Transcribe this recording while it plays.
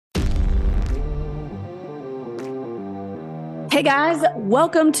Hey guys,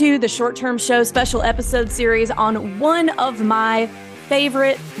 welcome to the Short Term Show special episode series on one of my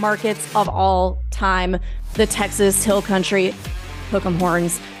favorite markets of all time, the Texas Hill Country, Hook 'em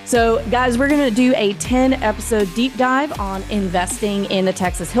Horns. So guys, we're going to do a 10 episode deep dive on investing in the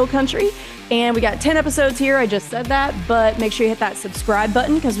Texas Hill Country. And we got 10 episodes here. I just said that, but make sure you hit that subscribe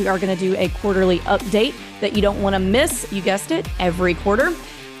button because we are going to do a quarterly update that you don't want to miss. You guessed it, every quarter.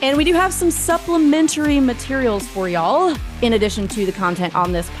 And we do have some supplementary materials for y'all, in addition to the content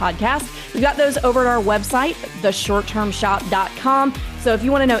on this podcast. We've got those over at our website, theshorttermshop.com. So if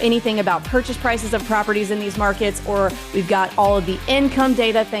you want to know anything about purchase prices of properties in these markets, or we've got all of the income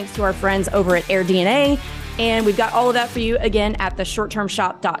data thanks to our friends over at AirDNA. And we've got all of that for you, again, at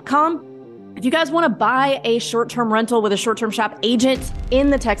theshorttermshop.com. If you guys want to buy a short-term rental with a short-term shop agent in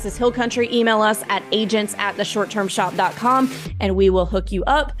the Texas Hill Country, email us at agents@theshorttermshop.com and we will hook you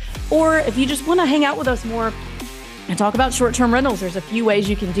up. Or if you just want to hang out with us more and talk about short-term rentals, there's a few ways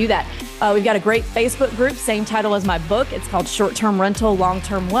you can do that. We've got a great Facebook group, same title as my book. It's called Short-Term Rental,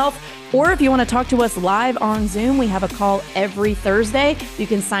 Long-Term Wealth. Or if you want to talk to us live on Zoom, we have a call every Thursday. You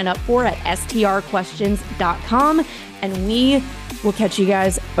can sign up for at strquestions.com. And we will catch you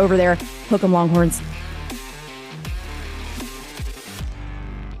guys over there. Hook 'em Longhorns.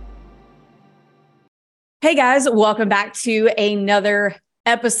 Hey guys, welcome back to another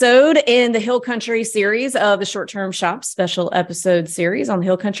episode in the Hill Country series of the Short Term Shop special episode series on the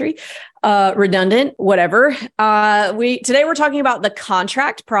Hill Country. Redundant, whatever. Today we're talking about the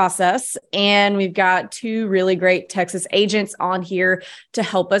contract process, and we've got two really great Texas agents on here to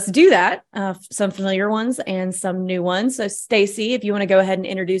help us do that. Some familiar ones and some new ones. So Stacy, if you want to go ahead and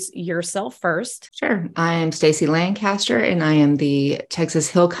introduce yourself first. Sure. I am Stacy Lancaster, and I am the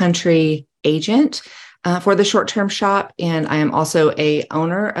Texas Hill Country agent for the short-term shop. And I am also a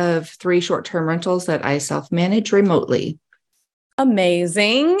owner of 3 short-term rentals that I self-manage remotely.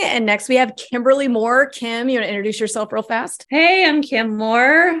 Amazing. And next we have Kimberly Moore. Kim, you want to introduce yourself real fast? Hey, I'm Kim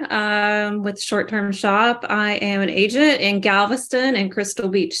Moore with Short Term Shop. I am an agent in Galveston and Crystal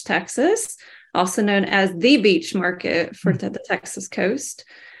Beach, Texas, also known as the beach market for the Texas coast.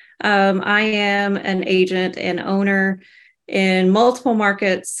 I am an agent and owner in multiple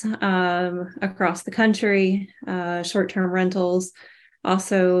markets across the country, short-term rentals,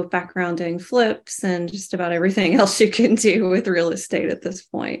 also background in flips and just about everything else you can do with real estate at this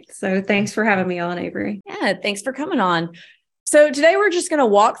point. So thanks for having me on, Avery. Yeah, thanks for coming on. So today we're just going to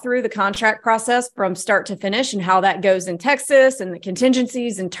walk through the contract process from start to finish and how that goes in Texas and the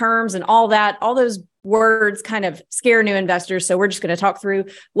contingencies and terms and all that. All those words kind of scare new investors. So we're just going to talk through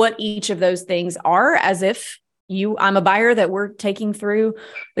what each of those things are as if I'm a buyer that we're taking through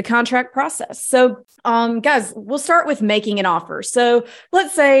the contract process. So, guys, we'll start with making an offer. So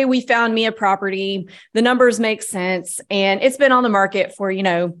let's say we found me a property, the numbers make sense, and it's been on the market for,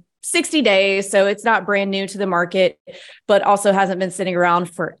 60 days. So it's not brand new to the market, but also hasn't been sitting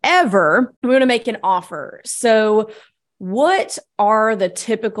around forever. We're going to make an offer. So what are the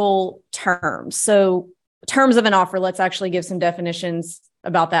typical terms? So terms of an offer, let's actually give some definitions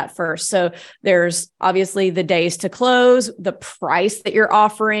about that first. So there's obviously the days to close, the price that you're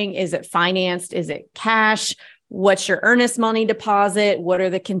offering. Is it financed? Is it cash? What's your earnest money deposit? What are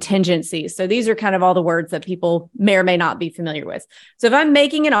the contingencies? So these are kind of all the words that people may or may not be familiar with. So if I'm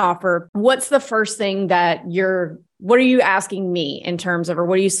making an offer, what's the first thing what are you asking me in terms of, or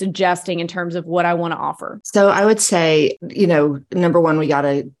what are you suggesting in terms of what I want to offer? So I would say, number one, we got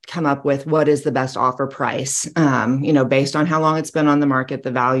to come up with what is the best offer price, based on how long it's been on the market,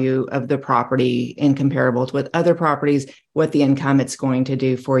 the value of the property in comparable with other properties, what the income it's going to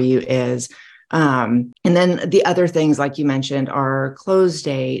do for you is. And then the other things, like you mentioned, are close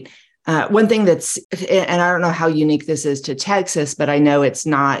date. One thing and I don't know how unique this is to Texas, but I know it's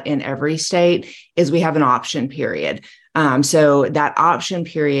not in every state, is we have an option period. So that option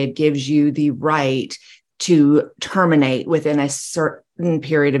period gives you the right to terminate within a certain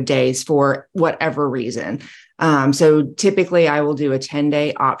period of days for whatever reason. So typically I will do a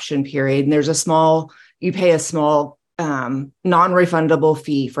 10-day option period, and you pay a small non-refundable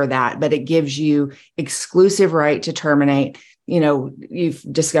fee for that, but it gives you exclusive right to terminate. You've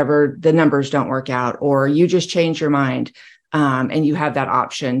discovered the numbers don't work out, or you just change your mind, and you have that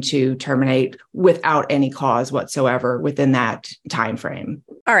option to terminate without any cause whatsoever within that time frame.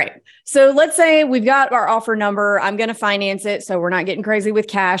 All right. So let's say we've got our offer number. I'm going to finance it, so we're not getting crazy with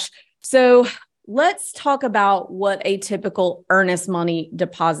cash. So let's talk about what a typical earnest money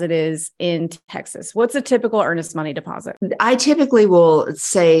deposit is in Texas. What's a typical earnest money deposit? I typically will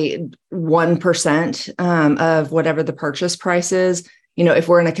say 1% of whatever the purchase price is. If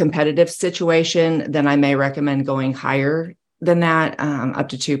we're in a competitive situation, then I may recommend going higher than that, up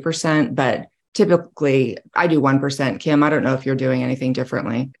to 2%, but typically I do 1%. Kim, I don't know if you're doing anything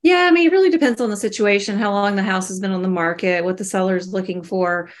differently. Yeah, I mean, it really depends on the situation, how long the house has been on the market, what the seller is looking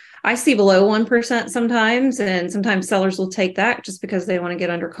for. I see below 1% sometimes, and sometimes sellers will take that just because they want to get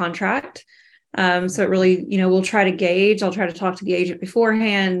under contract. So it really, we'll try to gauge. I'll try to talk to the agent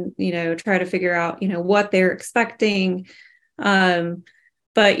beforehand, try to figure out, what they're expecting.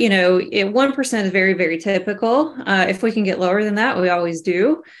 But, 1% is very, very typical. If we can get lower than that, we always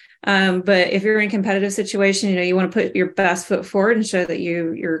do. But if you're in a competitive situation, you want to put your best foot forward and show that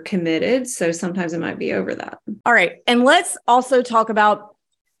you're committed. So sometimes it might be over that. All right. And let's also talk about,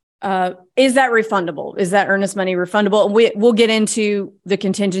 is that refundable? Is that earnest money refundable? We'll get into the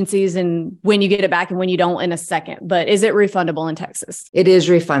contingencies and when you get it back and when you don't in a second, but is it refundable in Texas? It is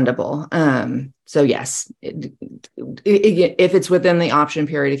refundable. So yes, if it's within the option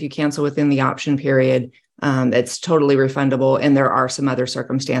period, if you cancel within the option period, it's totally refundable. And there are some other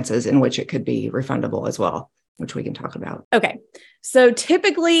circumstances in which it could be refundable as well, which we can talk about. Okay. So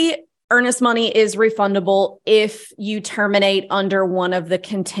typically earnest money is refundable if you terminate under one of the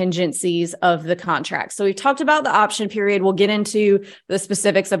contingencies of the contract. So we've talked about the option period. We'll get into the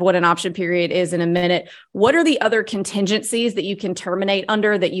specifics of what an option period is in a minute. What are the other contingencies that you can terminate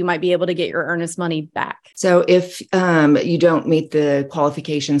under that you might be able to get your earnest money back? So if you don't meet the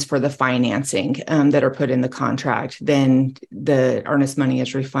qualifications for the financing that are put in the contract, then the earnest money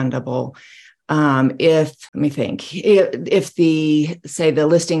is refundable. If the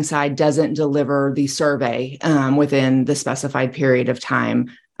listing side doesn't deliver the survey within the specified period of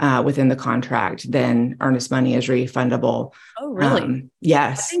time within the contract, then earnest money is refundable. Oh, really?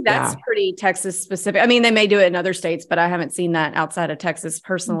 Yes. I think that's pretty Texas specific. I mean, they may do it in other states, but I haven't seen that outside of Texas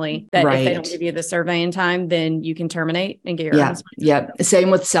personally, that if they don't give you the survey in time, then you can terminate and get your earnest money. Yeah. Same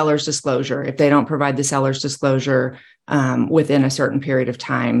with seller's disclosure. If they don't provide the seller's disclosure within a certain period of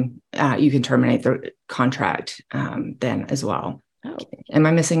time, you can terminate the contract then as well. Oh. Am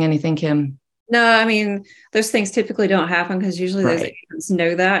I missing anything, Kim? No, I mean, those things typically don't happen because usually those agents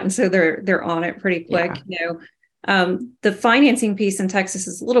know that. And so they're on it pretty quick. The financing piece in Texas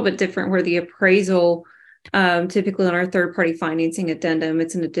is a little bit different, where the appraisal, typically on our third party financing addendum,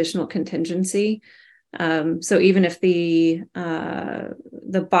 it's an additional contingency. So even if the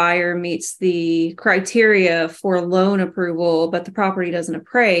buyer meets the criteria for loan approval, but the property doesn't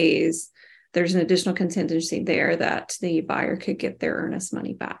appraise, there's an additional contingency there that the buyer could get their earnest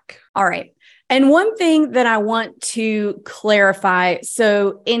money back. All right. And one thing that I want to clarify,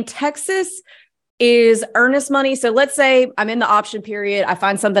 so in Texas is earnest money. So let's say I'm in the option period. I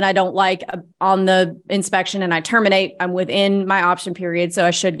find something I don't like on the inspection and I terminate. I'm within my option period, so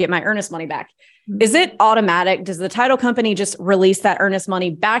I should get my earnest money back. Is it automatic? Does the title company just release that earnest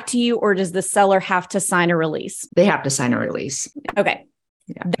money back to you, or does the seller have to sign a release? They have to sign a release. Okay.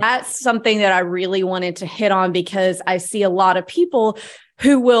 Yeah. That's something that I really wanted to hit on, because I see a lot of people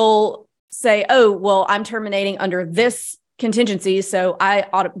who will say, oh, well, I'm terminating under this contingency, so I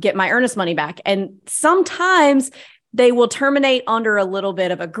ought to get my earnest money back. And sometimes they will terminate under a little bit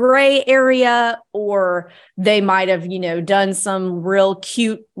of a gray area, or they might have, done some real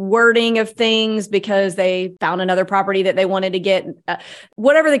cute wording of things because they found another property that they wanted to get.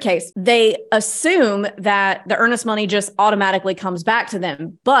 Whatever the case, they assume that the earnest money just automatically comes back to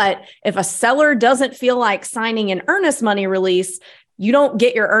them. But if a seller doesn't feel like signing an earnest money release, you don't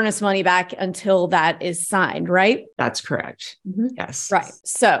get your earnest money back until that is signed, right? That's correct. Mm-hmm. Yes. Right.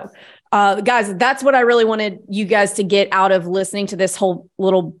 So, guys, that's what I really wanted you guys to get out of listening to this whole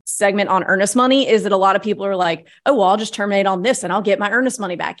little segment on earnest money, is that a lot of people are like, oh, well, I'll just terminate on this and I'll get my earnest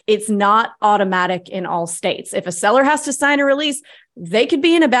money back. It's not automatic in all states. If a seller has to sign a release, they could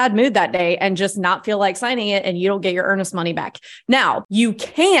be in a bad mood that day and just not feel like signing it, and you don't get your earnest money back. Now,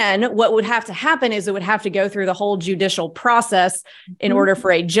 what would have to happen is it would have to go through the whole judicial process in order for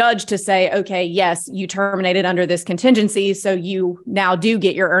a judge to say, okay, yes, you terminated under this contingency, so you now do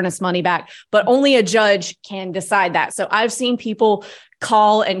get your earnest money back. But only a judge can decide that. So I've seen people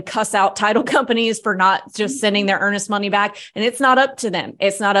call and cuss out title companies for not just sending their earnest money back. And it's not up to them.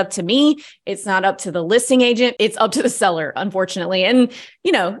 It's not up to me. It's not up to the listing agent. It's up to the seller, unfortunately. And,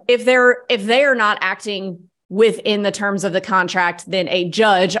 if they are not acting within the terms of the contract, then a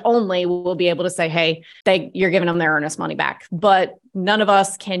judge only will be able to say, hey, you're giving them their earnest money back. But none of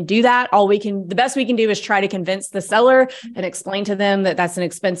us can do that. The best we can do is try to convince the seller and explain to them that that's an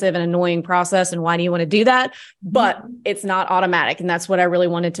expensive and annoying process. And why do you want to do that? But it's not automatic. And that's what I really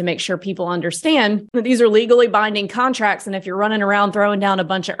wanted to make sure people understand, that these are legally binding contracts. And if you're running around throwing down a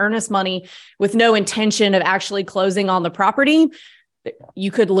bunch of earnest money with no intention of actually closing on the property, you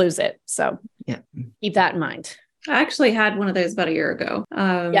could lose it. So keep that in mind. I actually had one of those about a year ago.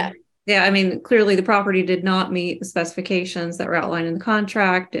 Yeah. Yeah, I mean, clearly the property did not meet the specifications that were outlined in the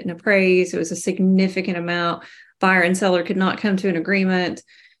contract, didn't appraise. It was a significant amount. Buyer and seller could not come to an agreement.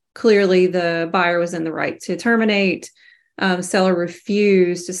 Clearly, the buyer was in the right to terminate. Seller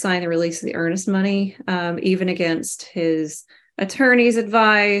refused to sign the release of the earnest money, even against his attorney's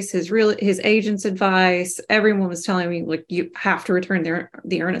advice, his agent's advice. Everyone was telling me, like, you have to return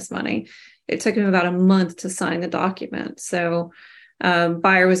the earnest money. It took him about a month to sign the document. So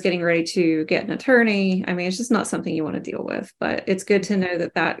buyer was getting ready to get an attorney. I mean, it's just not something you want to deal with, but it's good to know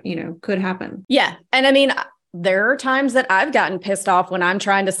that could happen. Yeah. And I mean, there are times that I've gotten pissed off when I'm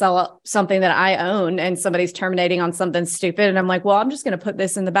trying to sell something that I own and somebody's terminating on something stupid. And I'm like, well, I'm just going to put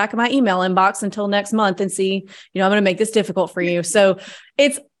this in the back of my email inbox until next month and see, I'm going to make this difficult for you. So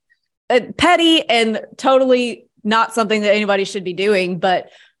it's petty and totally not something that anybody should be doing, but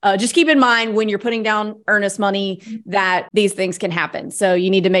just keep in mind when you're putting down earnest money that these things can happen. So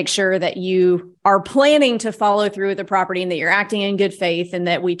you need to make sure that you are planning to follow through with the property and that you're acting in good faith and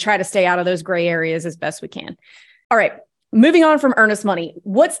that we try to stay out of those gray areas as best we can. All right. Moving on from earnest money.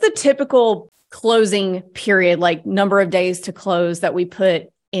 What's the typical closing period, like number of days to close that we put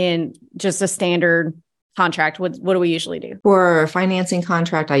in just a standard contract? What do we usually do? For a financing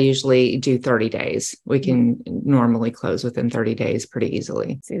contract, I usually do 30 days. We can normally close within 30 days pretty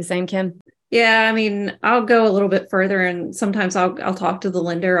easily. See the same, Kim? Yeah, I mean, I'll go a little bit further, and sometimes I'll talk to the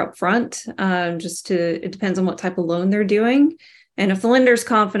lender up front. It depends on what type of loan they're doing. And if the lender's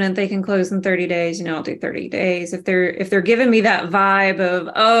confident they can close in 30 days, I'll do 30 days. If they're giving me that vibe of,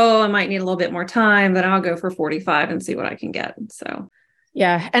 I might need a little bit more time, then I'll go for 45 and see what I can get. So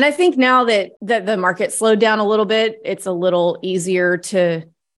yeah. And I think now that the market slowed down a little bit, it's a little easier to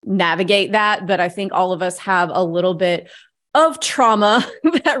navigate that. But I think all of us have a little bit of trauma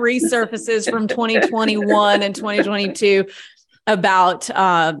that resurfaces from 2021 and 2022 about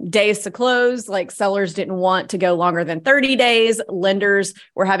days to close. Like sellers didn't want to go longer than 30 days. Lenders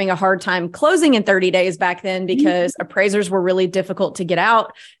were having a hard time closing in 30 days back then because appraisers were really difficult to get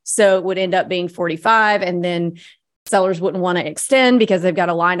out. So it would end up being 45, and then sellers wouldn't want to extend because they've got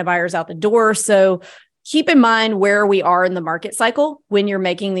a line of buyers out the door. So keep in mind where we are in the market cycle when you're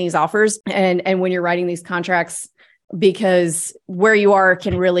making these offers and when you're writing these contracts, because where you are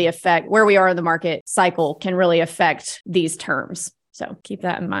can really affect where we are in the market cycle can really affect these terms. So keep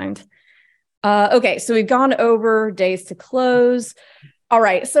that in mind. Okay. So we've gone over days to close. All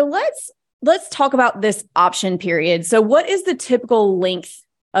right. So let's talk about this option period. So what is the typical length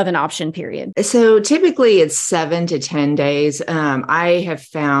of an option period? So typically it's 7 to 10 days. I have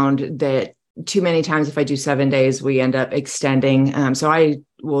found that too many times if I do 7 days, we end up extending. So I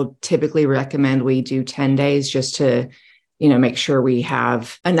will typically recommend we do 10 days just to, make sure we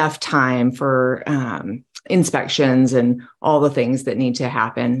have enough time for inspections and all the things that need to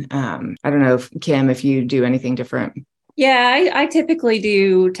happen. I don't know, Kim, if you do anything different. Yeah, I typically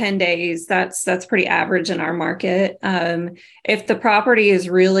do 10 days. That's pretty average in our market. If the property is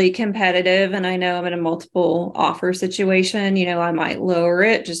really competitive and I know I'm in a multiple offer situation, I might lower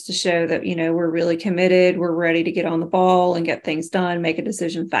it just to show that, we're really committed. We're ready to get on the ball and get things done, make a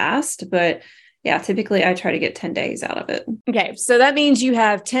decision fast. But yeah, typically I try to get 10 days out of it. Okay. So that means you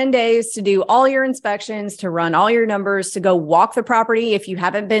have 10 days to do all your inspections, to run all your numbers, to go walk the property if you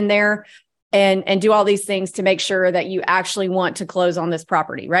haven't been there, and do all these things to make sure that you actually want to close on this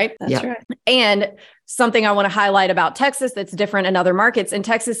property, right? That's right. And something I want to highlight about Texas that's different in other markets. In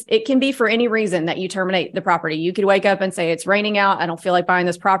Texas, it can be for any reason that you terminate the property. You could wake up and say, it's raining out, I don't feel like buying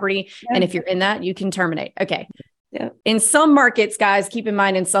this property. Yeah. And if you're in that, you can terminate. Okay. Yeah. In some markets, guys, keep in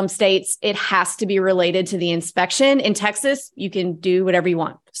mind, in some states, it has to be related to the inspection. In Texas, you can do whatever you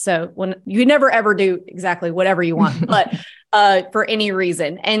want. So when you never ever do exactly whatever you want, but for any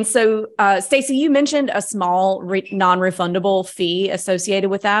reason. And so, Stacey, you mentioned a small non-refundable fee associated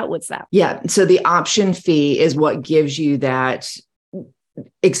with that. What's that? Yeah. So the option fee is what gives you that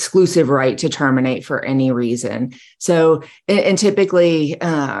exclusive right to terminate for any reason. So, and typically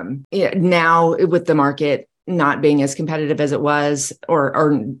now with the market not being as competitive as it was,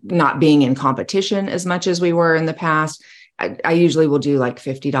 or not being in competition as much as we were in the past, I usually will do like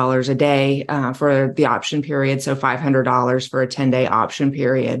 $50 a day for the option period. So $500 for a 10-day option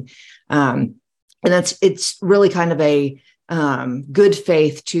period. And it's really kind of a good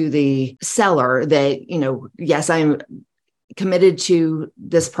faith to the seller that, yes, I'm committed to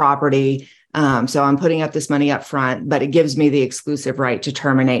this property. So I'm putting up this money up front, but it gives me the exclusive right to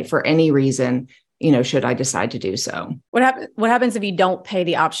terminate for any reason, should I decide to do so. What happens if you don't pay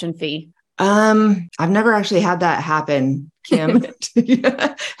the option fee? I've never actually had that happen, Kim.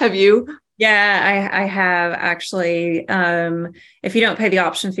 Have you? Yeah, I have actually. If you don't pay the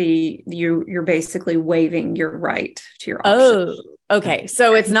option fee, you're basically waiving your right to your option. Oh, okay.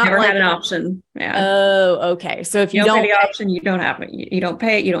 So it's not Never like had an option. Yeah. Oh, okay. So if you don't pay don't the option, you don't have it. You don't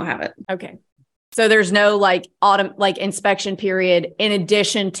pay it, you don't have it. okay. So there's no like inspection period in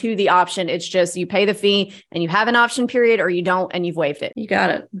addition to the option. It's just you pay the fee and you have an option period, or you don't and you've waived it. You got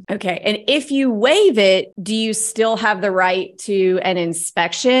it. Okay. And if you waive it, do you still have the right to an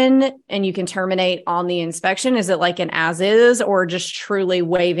inspection and you can terminate on the inspection? Is it like an as is, or just truly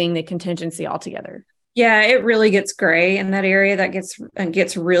waiving the contingency altogether? Yeah, it really gets gray in that area. That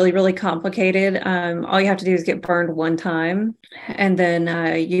gets really, really complicated. All you have to do is get burned one time, and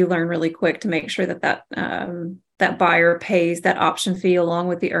then you learn really quick to make sure that buyer pays that option fee along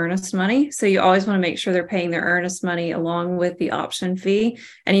with the earnest money. So you always want to make sure they're paying their earnest money along with the option fee,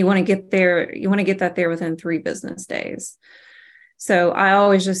 and you want to get that there within 3 business days. So I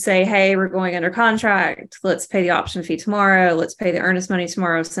always just say, hey, we're going under contract. Let's pay the option fee tomorrow. Let's pay the earnest money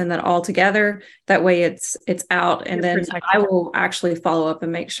tomorrow. Send that all together. That way it's out. And then I will actually follow up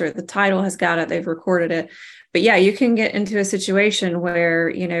and make sure the title has got it. They've recorded it. But yeah, you can get into a situation where,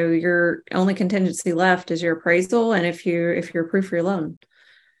 your only contingency left is your appraisal. And if you're approved for your loan.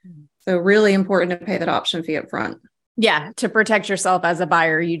 So really important to pay that option fee up front. Yeah. To protect yourself as a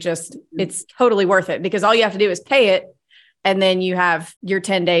buyer, it's totally worth it, because all you have to do is pay it. And then you have your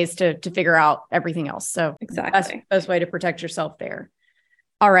 10 days to figure out everything else. So exactly, that's the best way to protect yourself there.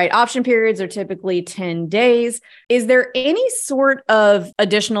 All right. Option periods are typically 10 days. Is there any sort of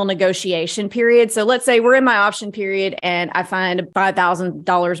additional negotiation period? So let's say we're in my option period and I find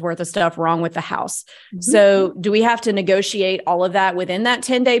 $5,000 worth of stuff wrong with the house. Mm-hmm. So do we have to negotiate all of that within that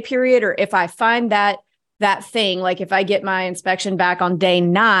 10-day period? Or if I find that thing, like if I get my inspection back on day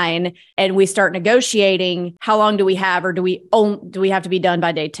 9 and we start negotiating, how long do we have, or do we have to be done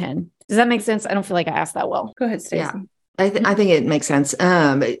by day 10? Does that make sense? I don't feel like I asked that well. Go ahead, Stacey. Yeah, I think it makes sense.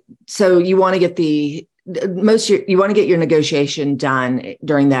 So you want to get you want to get your negotiation done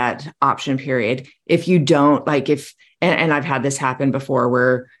during that option period. If you don't, and I've had this happen before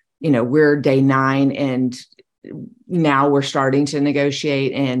where, we're day 9 and now we're starting to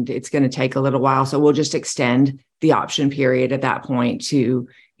negotiate and it's going to take a little while. So we'll just extend the option period at that point to,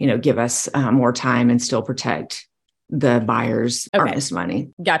 give us more time and still protect the buyer's earnest money.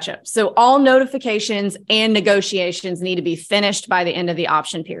 Gotcha. So all notifications and negotiations need to be finished by the end of the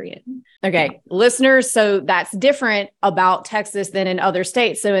option period. Okay, listeners. So that's different about Texas than in other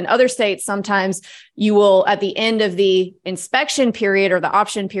states. So in other states, sometimes you will, at the end of the inspection period or the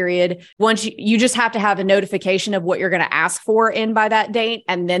option period, once you just have to have a notification of what you're going to ask for in by that date.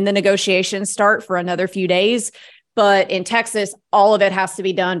 And then the negotiations start for another few days. But in Texas, all of it has to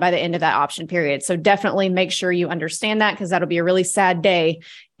be done by the end of that option period. So definitely make sure you understand that, because that'll be a really sad day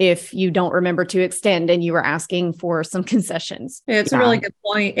if you don't remember to extend and you were asking for some concessions. It's a really good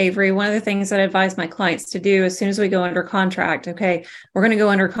point, Avery. One of the things that I advise my clients to do as soon as we go under contract, okay, we're going to go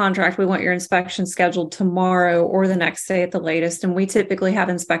under contract. We want your inspection scheduled tomorrow or the next day at the latest. And we typically have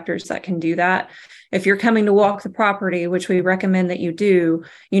inspectors that can do that. If you're coming to walk the property, which we recommend that you do,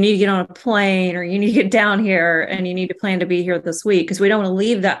 you need to get on a plane or you need to get down here and you need to plan to be here this week, because we don't want to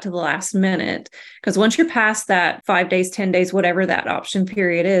leave that to the last minute. Because once you're past that 5 days, 10 days, whatever that option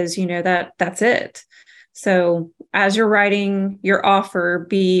period is, that's it. So as you're writing your offer,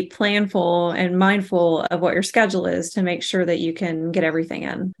 be planful and mindful of what your schedule is to make sure that you can get everything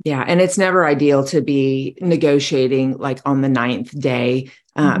in. Yeah. And it's never ideal to be negotiating like on the 9th day.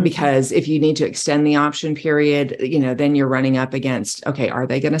 Because if you need to extend the option period, then you're running up against, okay, are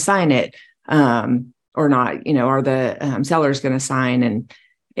they going to sign it or not? Are the sellers going to sign? And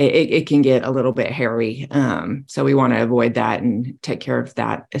it can get a little bit hairy. So we want to avoid that and take care of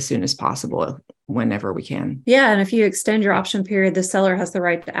that as soon as possible whenever we can. Yeah. And if you extend your option period, the seller has the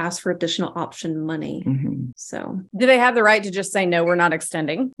right to ask for additional option money. Mm-hmm. So do they have the right to just say, no, we're not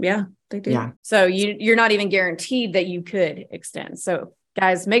extending? Yeah, they do. Yeah. So you're not even guaranteed that you could extend. So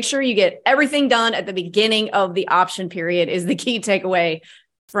guys, make sure you get everything done at the beginning of the option period is the key takeaway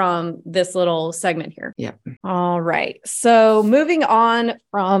from this little segment here. Yeah. All right. So moving on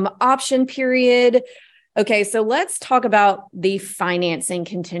from option period. Okay. So let's talk about the financing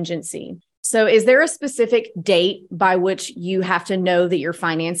contingency. So is there a specific date by which you have to know that your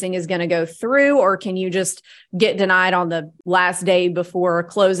financing is going to go through, or can you just get denied on the last day before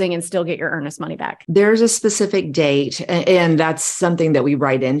closing and still get your earnest money back? There's a specific date, and that's something that we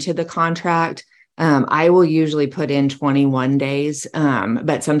write into the contract. I will usually put in 21 days,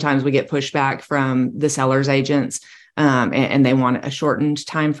 but sometimes we get pushback from the seller's agents, and they want a shortened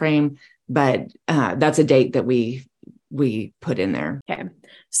time frame. But that's a date that we we put in there. Okay.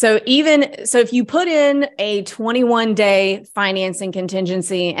 So if you put in a 21-day financing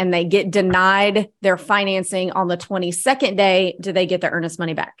contingency and they get denied their financing on the 22nd day, do they get the earnest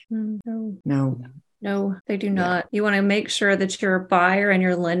money back? No. No, they do not. You want to make sure that your buyer and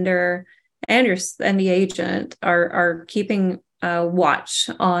your lender and the agent are keeping watch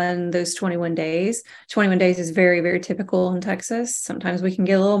on those 21 days. 21 days is very, very typical in Texas. Sometimes we can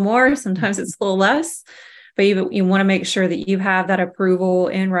get a little more, sometimes it's a little less. But you want to make sure that you have that approval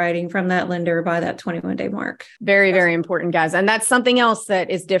in writing from that lender by that 21-day mark. Very, very important, guys. And that's something else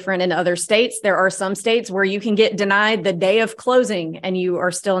that is different in other states. There are some states where you can get denied the day of closing and you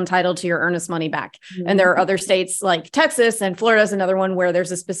are still entitled to your earnest money back. Mm-hmm. And there are other states like Texas, and Florida is another one where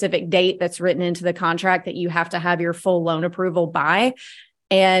there's a specific date that's written into the contract that you have to have your full loan approval by.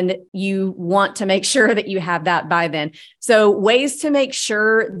 And you want to make sure that you have that by then. So ways to make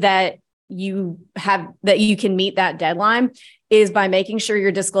sure that you can meet that deadline is by making sure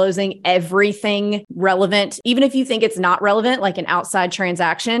you're disclosing everything relevant, even if you think it's not relevant, like an outside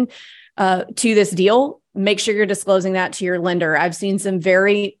transaction to this deal. Make sure you're disclosing that to your lender. I've seen some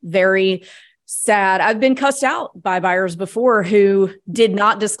very, very sad. I've been cussed out by buyers before who did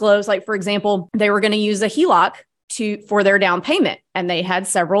not disclose. Like, for example, they were going to use a HELOC for their down payment, and they had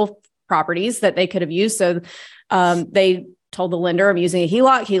several properties that they could have used. So they told the lender, I'm using a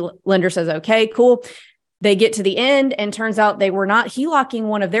HELOC. Lender says, okay, cool. They get to the end and turns out they were not HELOCing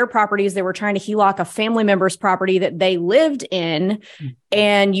one of their properties. They were trying to HELOC a family member's property that they lived in.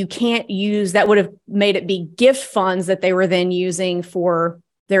 And you can't use, that would have made it be gift funds that they were then using for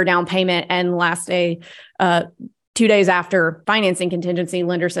their down payment. And last day, 2 days after financing contingency,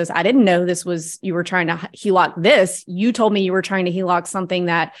 lender says, I didn't know you were trying to HELOC this. You told me you were trying to HELOC something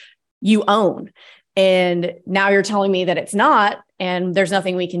that you own. And now you're telling me that it's not, and there's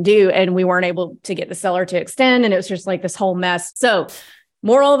nothing we can do. And we weren't able to get the seller to extend. And it was just like this whole mess. So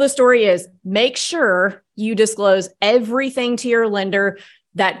moral of the story is make sure you disclose everything to your lender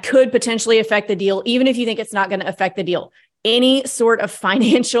that could potentially affect the deal, even if you think it's not going to affect the deal. Any sort of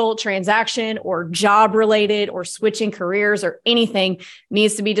financial transaction or job related or switching careers or anything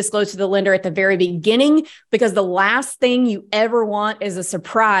needs to be disclosed to the lender at the very beginning, because the last thing you ever want is a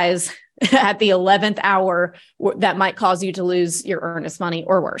surprise at the 11th hour that might cause you to lose your earnest money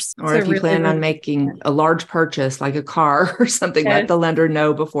or worse. Or if you plan on making a large purchase like a car or something, let the lender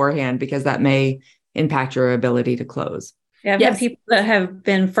know beforehand, because that may impact your ability to close. Yeah, I've had people that have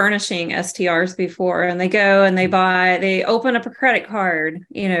been furnishing STRs before, and they go and they open up a credit card,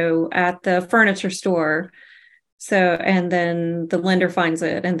 at the furniture store. So, and then the lender finds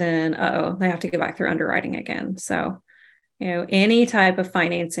it, and then, they have to go back through underwriting again. So, any type of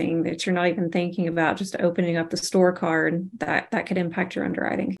financing that you're not even thinking about, just opening up the store card, that could impact your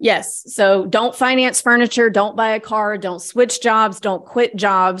underwriting. Yes. So don't finance furniture, don't buy a car, don't switch jobs, don't quit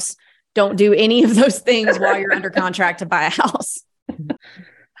jobs, don't do any of those things while you're under contract to buy a house.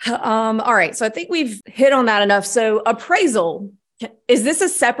 All right. So I think we've hit on that enough. So appraisal, is this a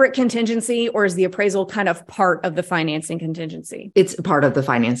separate contingency, or is the appraisal kind of part of the financing contingency? It's part of the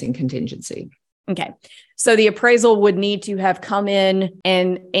financing contingency. Okay. So the appraisal would need to have come in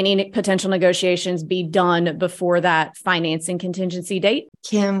and any potential negotiations be done before that financing contingency date.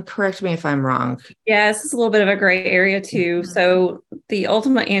 Kim, correct me if I'm wrong. Yeah, this is a little bit of a gray area too. So the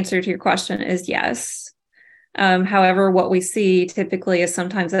ultimate answer to your question is yes. However, what we see typically is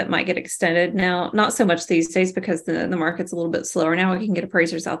sometimes that might get extended. Now, not so much these days because the market's a little bit slower now. We can get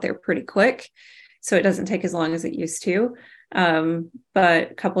appraisers out there pretty quick, so it doesn't take as long as it used to.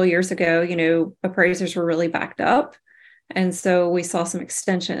 But a couple of years ago, appraisers were really backed up. And so we saw some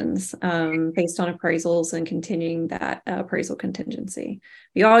extensions based on appraisals and continuing that appraisal contingency.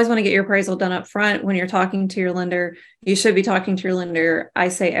 You always want to get your appraisal done up front when you're talking to your lender. You should be talking to your lender, I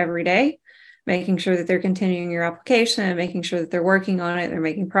say, every day, making sure that they're continuing your application, making sure that they're working on it, they're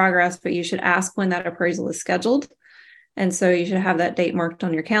making progress, but you should ask when that appraisal is scheduled. And so you should have that date marked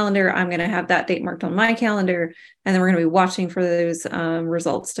on your calendar. I'm going to have that date marked on my calendar. And then we're going to be watching for those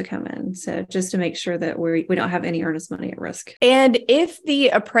results to come in. So just to make sure that we don't have any earnest money at risk. And if the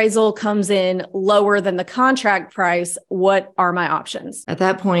appraisal comes in lower than the contract price, what are my options? At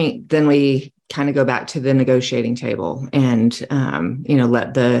that point, then we kind of go back to the negotiating table and,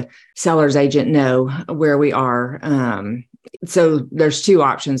 let the seller's agent know where we are. So there's two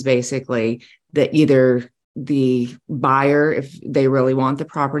options, basically, that either the buyer, if they really want the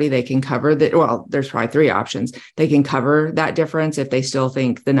property, they can cover that. Well, there's probably three options. They can cover that difference if they still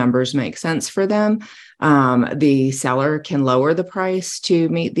think the numbers make sense for them. The seller can lower the price to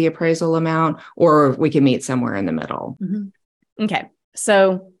meet the appraisal amount, or we can meet somewhere in the middle. Mm-hmm. Okay.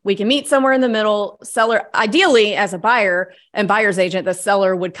 So we can meet somewhere in the middle. Seller, ideally as a buyer and buyer's agent, the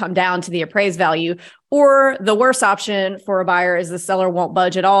seller would come down to the appraised value. Or the worst option for a buyer is the seller won't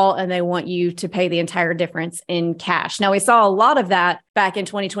budge at all and they want you to pay the entire difference in cash. Now, we saw a lot of that back in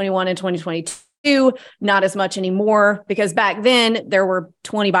 2021 and 2022, not as much anymore, because back then there were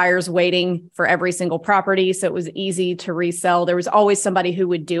 20 buyers waiting for every single property. So it was easy to resell. There was always somebody who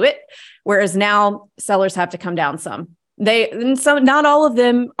would do it. Whereas now sellers have to come down some. Not all of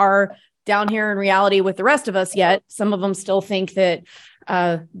them are down here in reality with the rest of us yet. Some of them still think that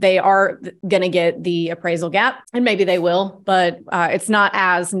they are going to get the appraisal gap, and maybe they will, but it's not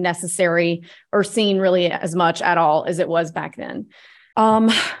as necessary or seen really as much at all as it was back then.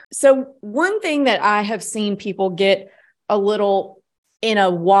 So one thing that I have seen people get a little in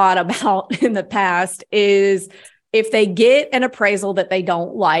a wad about in the past is if they get an appraisal that they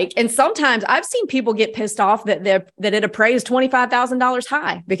don't like. And sometimes I've seen people get pissed off that it appraised $25,000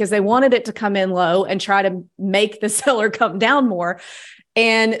 high because they wanted it to come in low and try to make the seller come down more.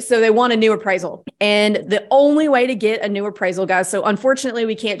 And so they want a new appraisal. And the only way to get a new appraisal, guys, so unfortunately,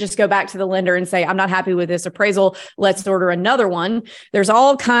 we can't just go back to the lender and say, I'm not happy with this appraisal, let's order another one. There's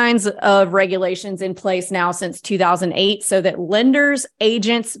all kinds of regulations in place now since 2008 so that lenders,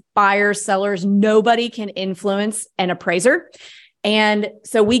 agents, buyers, sellers, nobody can influence an appraiser. And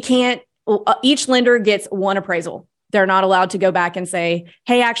so we can't, each lender gets one appraisal. They're not allowed to go back and say,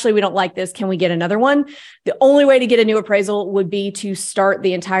 hey, actually, we don't like this. Can we get another one? The only way to get a new appraisal would be to start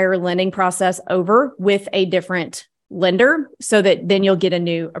the entire lending process over with a different lender so that then you'll get a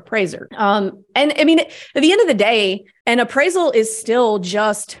new appraiser. And I mean, at the end of the day, an appraisal is still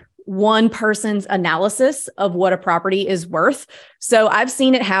just one person's analysis of what a property is worth. So I've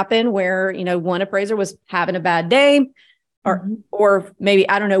seen it happen where, one appraiser was having a bad day or maybe,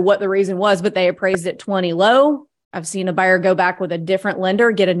 I don't know what the reason was, but they appraised it 20 low. I've seen a buyer go back with a different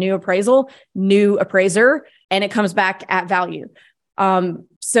lender, get a new appraisal, new appraiser, and it comes back at value.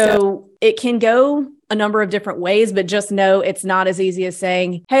 So it can go a number of different ways, but just know it's not as easy as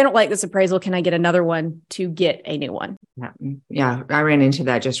saying, hey, I don't like this appraisal. Can I get another one to get a new one? Yeah. I ran into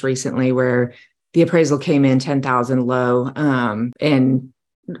that just recently where the appraisal came in 10,000 low, and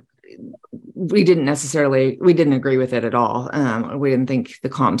we didn't agree with it at all. We didn't think the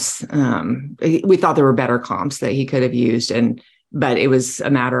comps, we thought there were better comps that he could have used. But it was a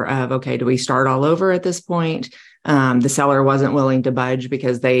matter of, okay, do we start all over at this point? The seller wasn't willing to budge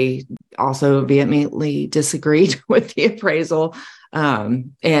because they also vehemently disagreed with the appraisal,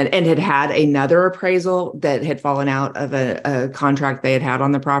 and had another appraisal that had fallen out of a contract they had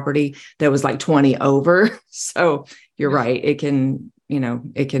on the property that was like 20 over. So you're right. It can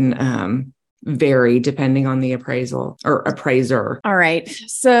vary depending on the appraisal or appraiser. All right.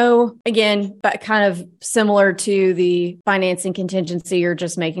 So again, but kind of similar to the financing contingency, you're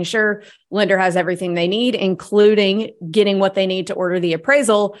just making sure lender has everything they need, including getting what they need to order the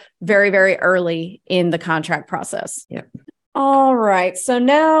appraisal very, very early in the contract process. Yep. All right. So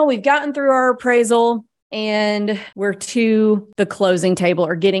now we've gotten through our appraisal and we're to the closing table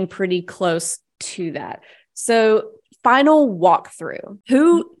or getting pretty close to that. So final walkthrough.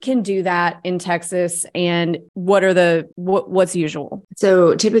 Who can do that in Texas, and what's usual?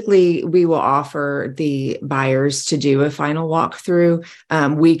 So typically we will offer the buyers to do a final walkthrough.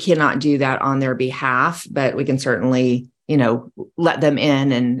 We cannot do that on their behalf, but we can certainly, let them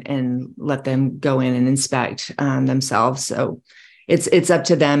in and let them go in and inspect themselves. So it's up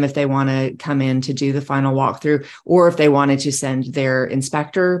to them if they want to come in to do the final walkthrough, or if they wanted to send their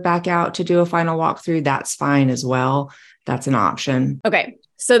inspector back out to do a final walkthrough, that's fine as well. That's an option. Okay.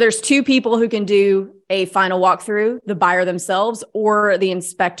 So there's two people who can do a final walkthrough, the buyer themselves or the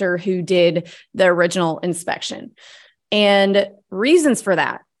inspector who did the original inspection. And reasons for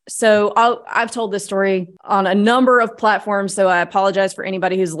that. So I've told this story on a number of platforms. So I apologize for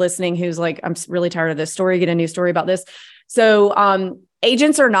anybody who's listening, who's like, I'm really tired of this story, get a new story about this. So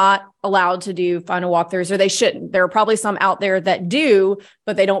agents are not allowed to do final walkthroughs, or they shouldn't. There are probably some out there that do,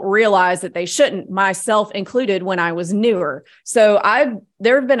 but they don't realize that they shouldn't, myself included when I was newer. So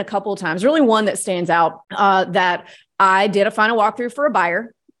there have been a couple of times, really one that stands out, that I did a final walkthrough for a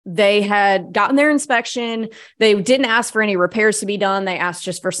buyer. They had gotten their inspection. They didn't ask for any repairs to be done. They asked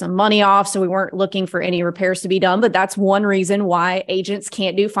just for some money off. So we weren't looking for any repairs to be done. But that's one reason why agents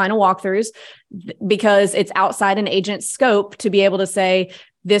can't do final walkthroughs, because it's outside an agent's scope to be able to say,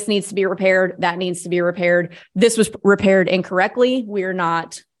 this needs to be repaired, that needs to be repaired. This was repaired incorrectly. We are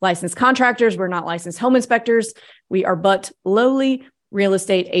not licensed contractors. We're not licensed home inspectors. We are but lowly real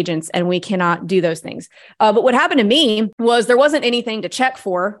estate agents, and we cannot do those things. But what happened to me was there wasn't anything to check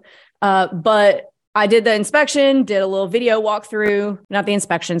for, but I did the inspection, did a little video walkthrough, not the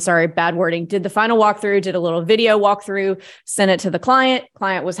inspection, sorry, bad wording, did the final walkthrough, did a little video walkthrough, sent it to the client.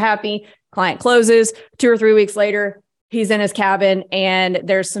 Client was happy. Client closes. 2 or 3 weeks later, he's in his cabin and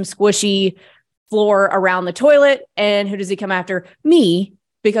there's some squishy floor around the toilet. And who does he come after? Me,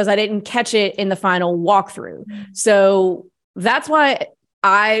 because I didn't catch it in the final walkthrough. So that's why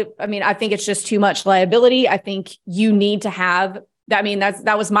I think it's just too much liability. I think you need to have,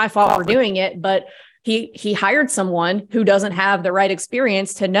 that was my fault for doing it, but he hired someone who doesn't have the right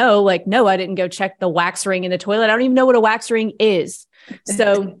experience to know, like, no, I didn't go check the wax ring in the toilet. I don't even know what a wax ring is.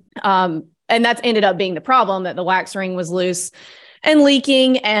 So, and that's ended up being the problem, that the wax ring was loose and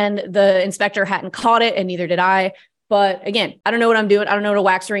leaking and the inspector hadn't caught it and neither did I. But again, I don't know what I'm doing. I don't know what a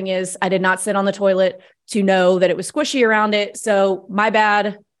wax ring is. I did not sit on the toilet to know that it was squishy around it. So my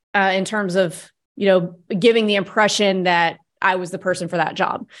bad in terms of, giving the impression that I was the person for that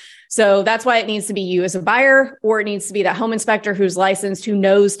job. So that's why it needs to be you as a buyer, or it needs to be that home inspector who's licensed, who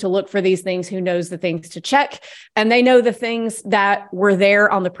knows to look for these things, who knows the things to check. And they know the things that were there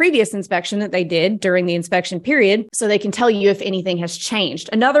on the previous inspection that they did during the inspection period. So they can tell you if anything has changed.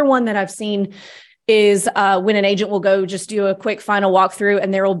 Another one that I've seen is when an agent will go just do a quick final walkthrough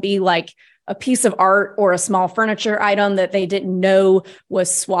and there will be like a piece of art or a small furniture item that they didn't know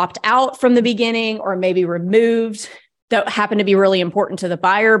was swapped out from the beginning or maybe removed, that happened to be really important to the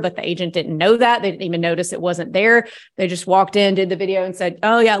buyer, but the agent didn't know that. They didn't even notice it wasn't there. They just walked in, did the video and said,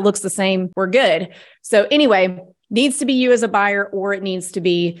 oh yeah, it looks the same. We're good. So anyway, needs to be you as a buyer, or it needs to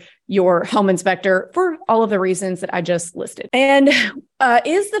be your home inspector for all of the reasons that I just listed. And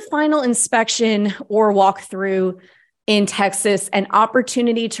is the final inspection or walkthrough in Texas an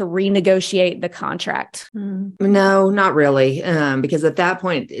opportunity to renegotiate the contract? No, not really. Because at that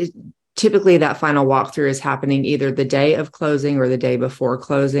point, typically that final walkthrough is happening either the day of closing or the day before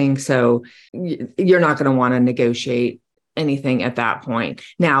closing. So you're not going to want to negotiate anything at that point.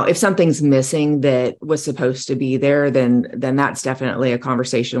 Now, if something's missing that was supposed to be there, then that's definitely a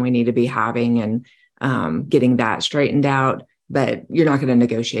conversation we need to be having and getting that straightened out. But you're not going to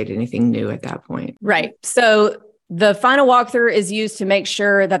negotiate anything new at that point. Right. So the final walkthrough is used to make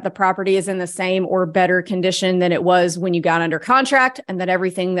sure that the property is in the same or better condition than it was when you got under contract, and that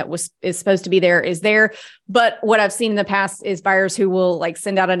everything that is supposed to be there is there. But what I've seen in the past is buyers who will like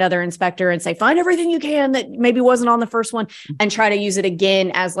send out another inspector and say, find everything you can that maybe wasn't on the first one, and try to use it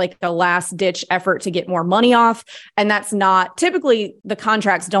again as like a last ditch effort to get more money off. And that's not typically, the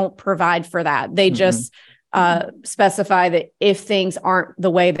contracts don't provide for that. They just specify that if things aren't the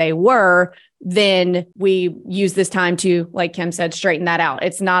way they were, then we use this time to, like Kim said, straighten that out.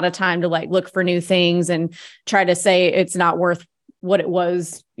 It's not a time to like look for new things and try to say it's not worth what it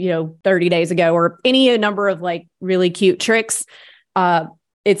was, 30 days ago, or any number of like really cute tricks.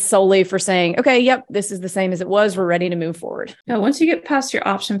 It's solely for saying, okay, yep, this is the same as it was. We're ready to move forward. Now, once you get past your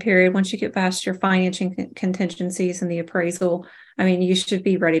option period, once you get past your financing contingencies and the appraisal, you should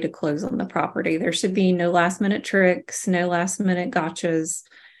be ready to close on the property. There should be no last minute tricks, no last minute gotchas.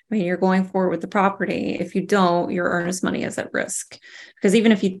 You're going forward with the property. If you don't, your earnest money is at risk. Because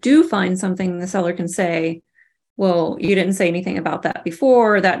even if you do find something, the seller can say, well, you didn't say anything about that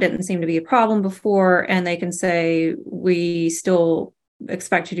before. That didn't seem to be a problem before. And they can say, we still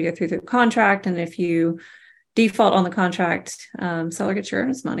expect you to go through the contract. And if you default on the contract, seller gets your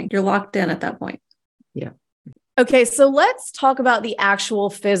earnest money. You're locked in at that point. Yeah. Okay, so let's talk about the actual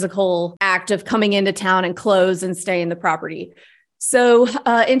physical act of coming into town and close and stay in the property. So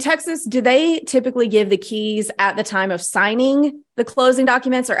in Texas, do they typically give the keys at the time of signing the closing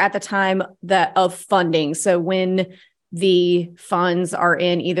documents or at the time of funding? So when the funds are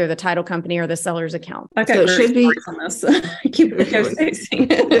in either the title company or the seller's account. Okay, so it should be on this. Keep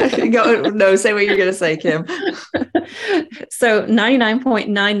No, say what you're going to say, Kim. So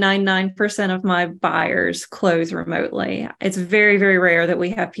 99.999% of my buyers close remotely. It's very, very rare that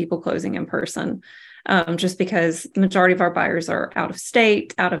we have people closing in person, just because the majority of our buyers are out of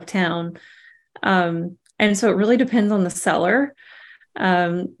state, out of town. And so it really depends on the seller.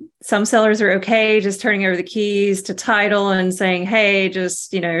 Some sellers are okay just turning over the keys to title and saying, hey,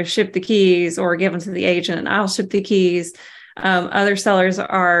 just, ship the keys or give them to the agent and I'll ship the keys. Other sellers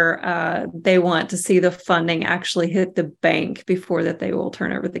are, they want to see the funding actually hit the bank before that they will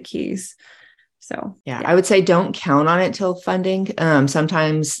turn over the keys. So, yeah, I would say don't count on it till funding.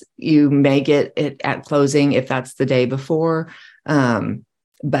 Sometimes you may get it at closing if that's the day before.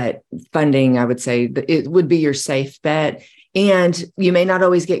 But funding, I would say it would be your safe bet. And you may not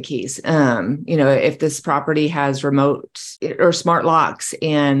always get keys. If this property has remote or smart locks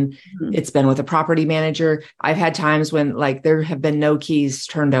and it's been with a property manager, I've had times when there have been no keys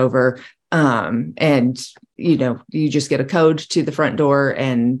turned over, And, you just get a code to the front door,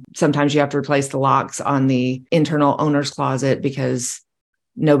 and sometimes you have to replace the locks on the internal owner's closet because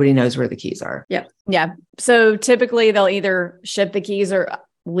nobody knows where the keys are. Yep. Yeah. So typically they'll either ship the keys or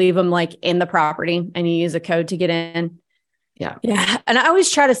leave them like in the property, and you use a code to get in. Yeah. Yeah. And I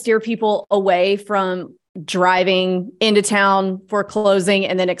always try to steer people away from driving into town for closing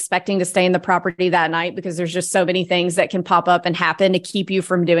and then expecting to stay in the property that night, because there's just so many things that can pop up and happen to keep you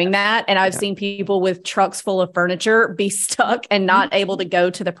from doing that. And I've seen people with trucks full of furniture be stuck and not able to go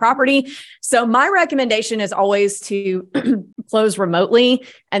to the property. So my recommendation is always to close remotely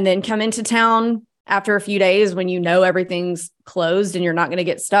and then come into town after a few days when everything's closed and you're not going to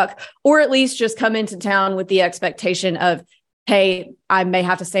get stuck, or at least just come into town with the expectation of, hey, I may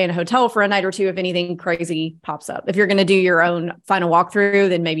have to stay in a hotel for a night or two if anything crazy pops up. If you're going to do your own final walkthrough,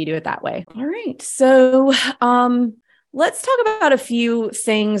 then maybe do it that way. All right. So let's talk about a few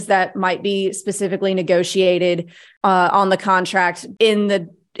things that might be specifically negotiated on the contract in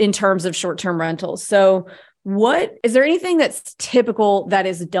terms of short-term rentals. So is there anything that's typical that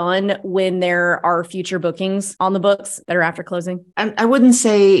is done when there are future bookings on the books that are after closing? I wouldn't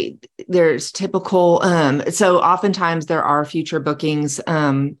say there's typical. So oftentimes there are future bookings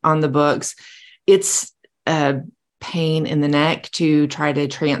on the books. It's a pain in the neck to try to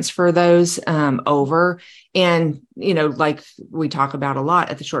transfer those over. And, like we talk about a lot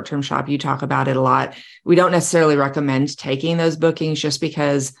at the short-term shop, you talk about it a lot. We don't necessarily recommend taking those bookings just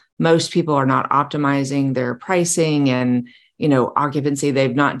because most people are not optimizing their pricing and, occupancy.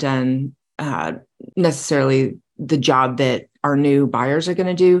 They've not done necessarily the job that our new buyers are going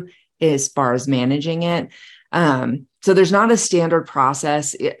to do as far as managing it. So there's not a standard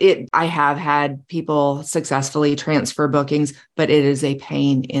process. I have had people successfully transfer bookings, but it is a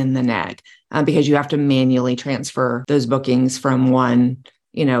pain in the neck because you have to manually transfer those bookings from one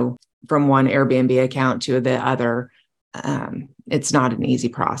Airbnb account to the other. It's not an easy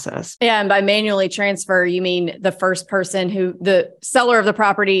process. Yeah. And by manually transfer, you mean the first person the seller of the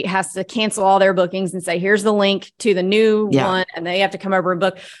property has to cancel all their bookings and say, here's the link to the new one. And they have to come over and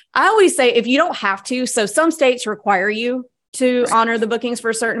book. I always say, if you don't have to, so some states require you to honor the bookings for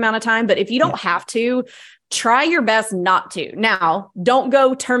a certain amount of time, but if you don't have to, try your best not to. Now, don't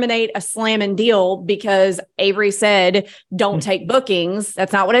go terminate a slamming deal because Avery said, don't take bookings.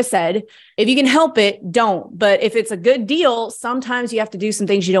 That's not what I said. If you can help it, don't. But if it's a good deal, sometimes you have to do some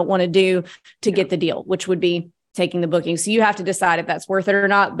things you don't want to do to get the deal, which would be taking the booking. So you have to decide if that's worth it or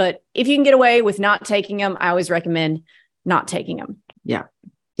not. But if you can get away with not taking them, I always recommend not taking them. Yeah.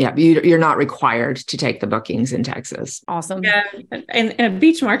 Yeah, you're not required to take the bookings in Texas. Awesome. Yeah. And in a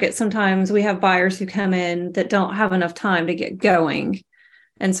beach market, sometimes we have buyers who come in that don't have enough time to get going.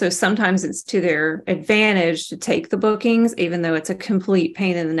 And so sometimes it's to their advantage to take the bookings, even though it's a complete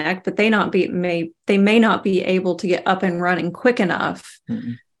pain in the neck, but they may not be able to get up and running quick enough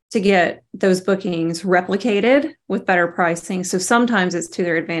to get those bookings replicated with better pricing. So sometimes it's to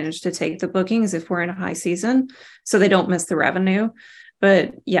their advantage to take the bookings if we're in a high season, so they don't miss the revenue.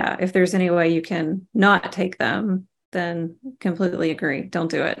 But yeah, if there's any way you can not take them, then completely agree. Don't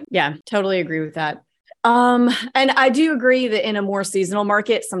do it. Yeah, totally agree with that. And I do agree that in a more seasonal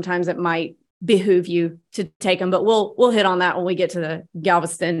market, sometimes it might behoove you to take them, but we'll hit on that when we get to the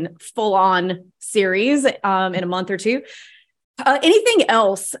Galveston full-on series in a month or two. Anything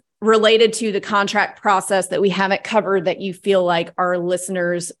else related to the contract process that we haven't covered that you feel like our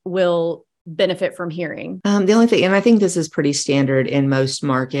listeners will benefit from hearing? The only thing, and I think this is pretty standard in most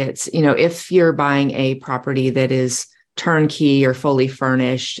markets, if you're buying a property that is turnkey or fully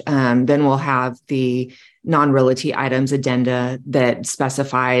furnished, then we'll have the non-realty items addenda that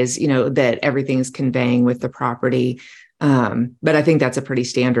specifies, that everything's conveying with the property. But I think that's a pretty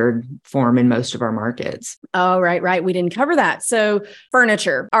standard form in most of our markets. Oh, right. We didn't cover that. So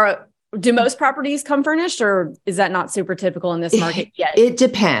furniture, do most properties come furnished, or is that not super typical in this market yet? It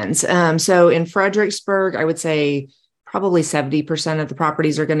depends. So in Fredericksburg, I would say probably 70% of the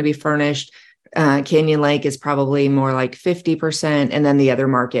properties are going to be furnished. Canyon Lake is probably more like 50%. And then the other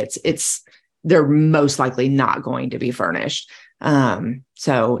markets, they're most likely not going to be furnished.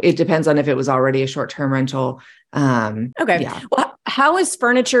 So it depends on if it was already a short-term rental. Okay. Yeah. Well, how is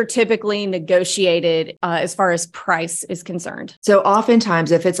furniture typically negotiated as far as price is concerned? So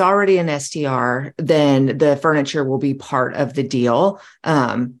oftentimes, if it's already an STR, then the furniture will be part of the deal.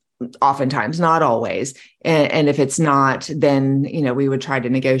 Oftentimes, not always. And if it's not, then, we would try to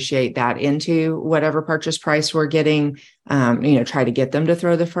negotiate that into whatever purchase price we're getting, try to get them to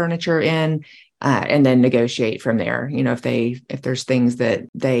throw the furniture in. And then negotiate from there. If there's things that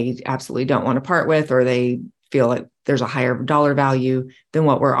they absolutely don't want to part with, or they feel there's a higher dollar value than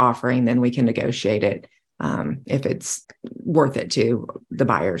what we're offering, then we can negotiate it if it's worth it to the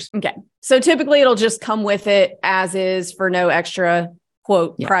buyers. Okay. So typically it'll just come with it as is for no extra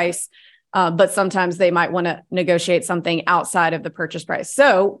quote price. But sometimes they might want to negotiate something outside of the purchase price.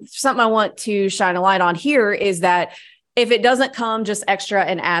 So something I want to shine a light on here is that if it doesn't come just extra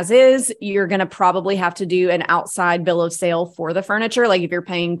and as is, you're going to probably have to do an outside bill of sale for the furniture. Like if you're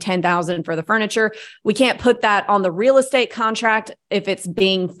paying $10,000 for the furniture, we can't put that on the real estate contract if it's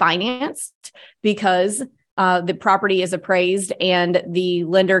being financed, because the property is appraised and the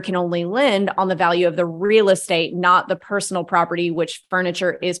lender can only lend on the value of the real estate, not the personal property, which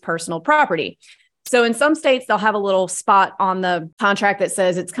furniture is personal property. So in some states, they'll have a little spot on the contract that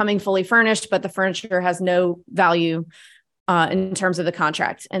says it's coming fully furnished, but the furniture has no value in terms of the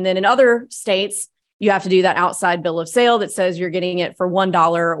contract. And then in other states, you have to do that outside bill of sale that says you're getting it for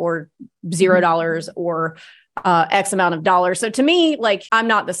 $1 or $0 or X amount of dollars. So to me, like, I'm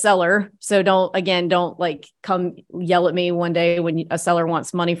not the seller. So don't like come yell at me one day when a seller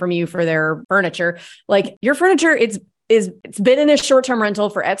wants money from you for their furniture. Like, your furniture, it's been in a short-term rental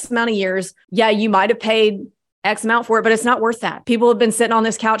for X amount of years. Yeah, you might have paid X amount for it, but it's not worth that. People have been sitting on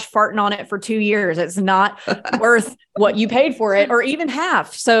this couch farting on it for 2 years. It's not worth what you paid for it, or even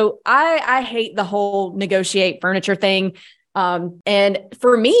half. So I hate the whole negotiate furniture thing. And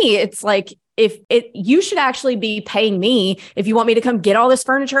for me, it's like, you should actually be paying me if you want me to come get all this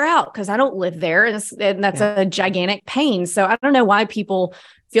furniture out, because I don't live there, and that's a gigantic pain. So I don't know why people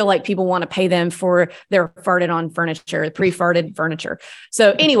feel like people want to pay them for their farted on furniture, pre-farted furniture.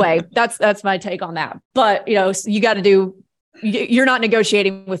 So anyway, that's my take on that. But you're not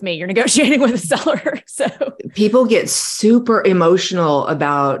negotiating with me, you're negotiating with the seller. So people get super emotional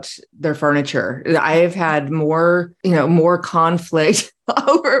about their furniture. I've had more conflict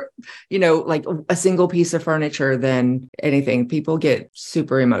over, like a single piece of furniture than anything. People get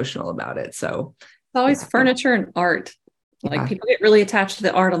super emotional about it. So it's always furniture and art. Like, people get really attached to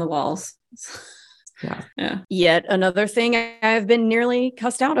the art on the walls. Yeah. Yet another thing I've been nearly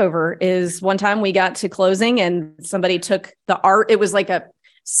cussed out over is one time we got to closing and somebody took the art. It was like a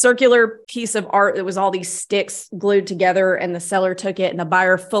circular piece of art. It was all these sticks glued together, and the seller took it and the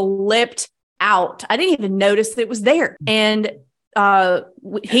buyer flipped out. I didn't even notice it was there. And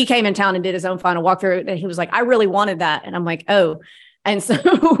he came in town and did his own final walkthrough, and he was like, I really wanted that. And I'm like, oh. And so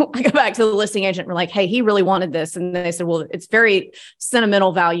I go back to the listing agent. We're like, hey, he really wanted this. And they said, well, it's very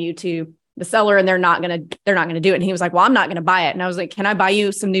sentimental value to the seller, and they're not going to do it. And he was like, well, I'm not going to buy it. And I was like, can I buy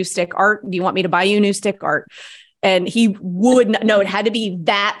you some new stick art? Do you want me to buy you new stick art? And he would not. No, it had to be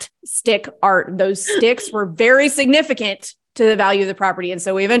that stick art. Those sticks were very significant to the value of the property. And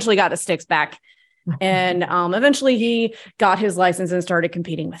so we eventually got the sticks back. And eventually he got his license and started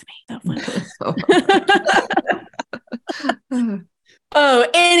competing with me. Oh,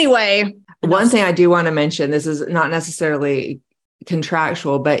 anyway. One thing I do want to mention, this is not necessarily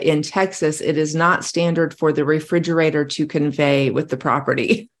contractual, but in Texas, it is not standard for the refrigerator to convey with the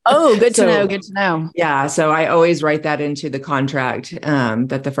property. Oh, good to know. Good to know. Yeah. So I always write that into the contract,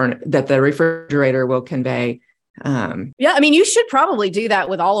 that the refrigerator will convey. Yeah. I mean, you should probably do that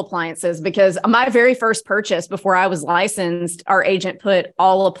with all appliances, because my very first purchase before I was licensed, our agent put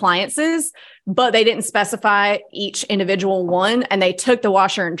all appliances, but they didn't specify each individual one. And they took the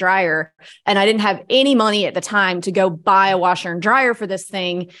washer and dryer, and I didn't have any money at the time to go buy a washer and dryer for this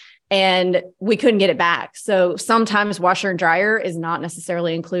thing. And we couldn't get it back. So sometimes washer and dryer is not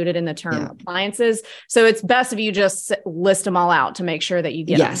necessarily included in the term appliances. So it's best if you just list them all out to make sure that you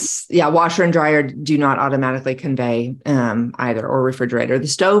get them. Yeah. Washer and dryer do not automatically convey either, or refrigerator. The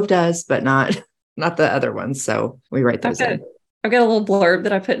stove does, but not the other ones. So we write those in. I've got a little blurb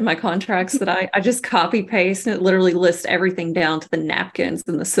that I put in my contracts that I just copy paste, and it literally lists everything down to the napkins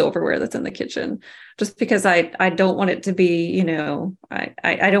and the silverware that's in the kitchen, just because I don't want it to be,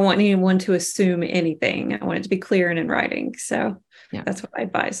 I don't want anyone to assume anything. I want it to be clear and in writing. So that's what I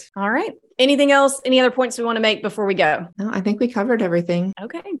advise. All right. Anything else? Any other points we want to make before we go? No, I think we covered everything.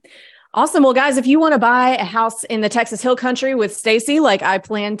 Okay. Awesome. Well, guys, if you want to buy a house in the Texas Hill Country with Stacy, like I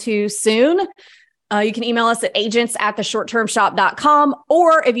plan to soon, you can email us at agents@theshorttermshop.com.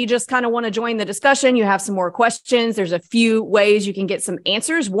 Or if you just kind of want to join the discussion, you have some more questions, there's a few ways you can get some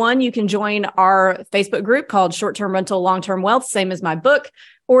answers. One, you can join our Facebook group called Short-Term Rental, Long-Term Wealth, same as my book.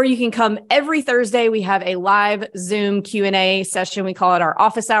 Or you can come every Thursday. We have a live Zoom Q&A session. We call it our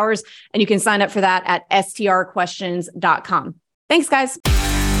office hours. And you can sign up for that at strquestions.com. Thanks, guys.